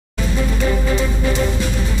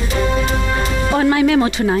On my memo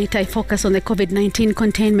tonight, I focus on the COVID-19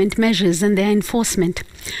 containment measures and their enforcement.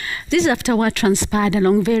 This is after what transpired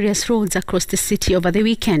along various roads across the city over the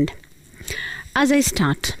weekend. As I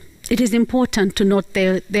start, it is important to note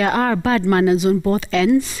there are bad manners on both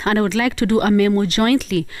ends, and I would like to do a memo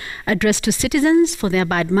jointly addressed to citizens for their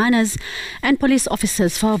bad manners and police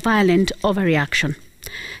officers for violent overreaction.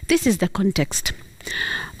 This is the context.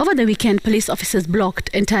 Over the weekend, police officers blocked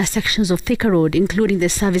entire sections of Thika Road, including the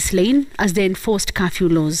service lane, as they enforced curfew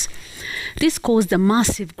laws. This caused a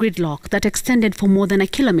massive gridlock that extended for more than a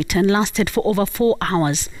kilometre and lasted for over 4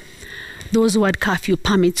 hours. Those who had curfew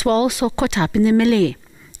permits were also caught up in the melee,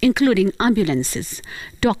 including ambulances,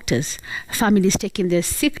 doctors, families taking their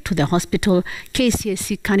sick to the hospital,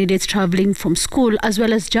 KCSE candidates travelling from school, as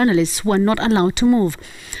well as journalists who were not allowed to move.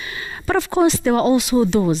 But of course, there were also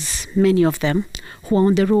those, many of them, who were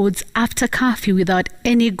on the roads after curfew without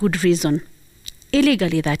any good reason.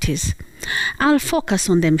 Illegally, that is. I'll focus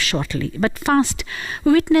on them shortly. But first,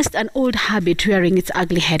 we witnessed an old habit rearing its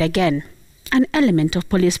ugly head again. An element of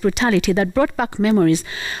police brutality that brought back memories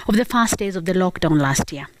of the first days of the lockdown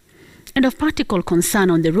last year. And of practical concern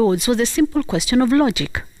on the roads was the simple question of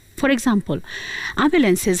logic. For example,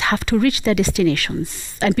 ambulances have to reach their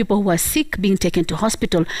destinations, and people who are sick being taken to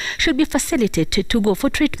hospital should be facilitated to go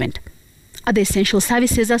for treatment. Other essential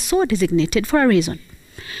services are so designated for a reason.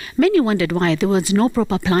 Many wondered why there was no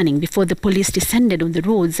proper planning before the police descended on the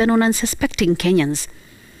roads and on unsuspecting Kenyans.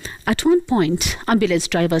 At one point, ambulance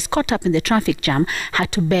drivers caught up in the traffic jam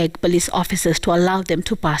had to beg police officers to allow them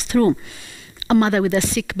to pass through. A mother with a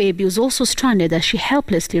sick baby was also stranded as she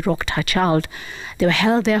helplessly rocked her child. They were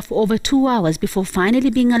held there for over 2 hours before finally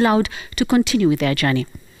being allowed to continue with their journey.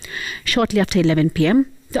 Shortly after 11 p.m.,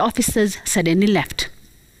 the officers suddenly left.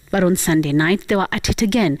 But on Sunday night, they were at it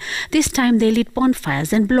again. This time, they lit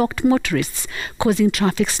bonfires and blocked motorists, causing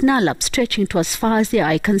traffic snarl-up stretching to as far as the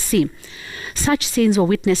eye can see. Such scenes were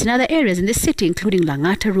witnessed in other areas in the city, including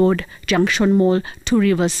Langata Road, Junction Mall, Two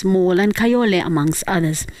Rivers Mall, and Kayole, amongst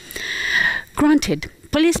others. Granted,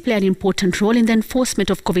 police play an important role in the enforcement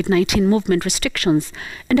of COVID-19 movement restrictions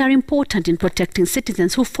and are important in protecting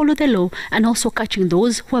citizens who follow the law and also catching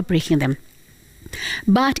those who are breaking them.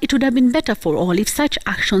 But it would have been better for all if such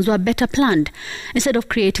actions were better planned, instead of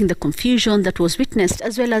creating the confusion that was witnessed,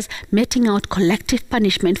 as well as meting out collective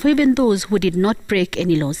punishment for even those who did not break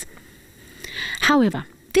any laws. However,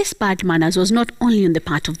 this bad manners was not only on the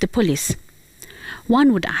part of the police.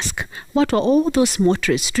 One would ask, what were all those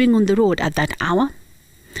motorists doing on the road at that hour?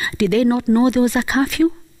 Did they not know there was a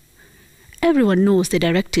curfew? Everyone knows the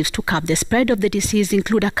directives to curb the spread of the disease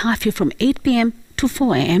include a curfew from 8 p.m. to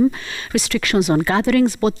 4 a.m., restrictions on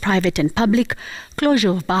gatherings, both private and public, closure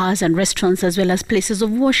of bars and restaurants as well as places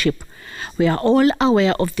of worship. We are all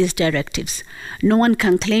aware of these directives. No one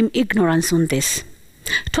can claim ignorance on this.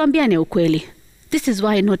 Tuambiane ukweli. This is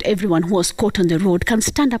why not everyone who was caught on the road can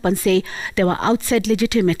stand up and say they were outside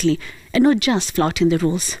legitimately and not just flouting the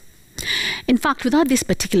rules. In fact, without these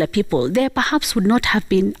particular people, there perhaps would not have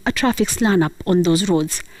been a traffic slam-up on those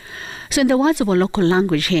roads. So in the words of our local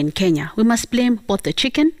language here in Kenya, we must blame both the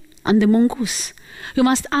chicken and the mongoose. We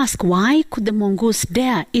must ask, why could the mongoose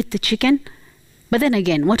dare eat the chicken? But then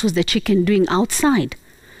again, what was the chicken doing outside?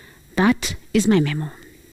 That is my memo.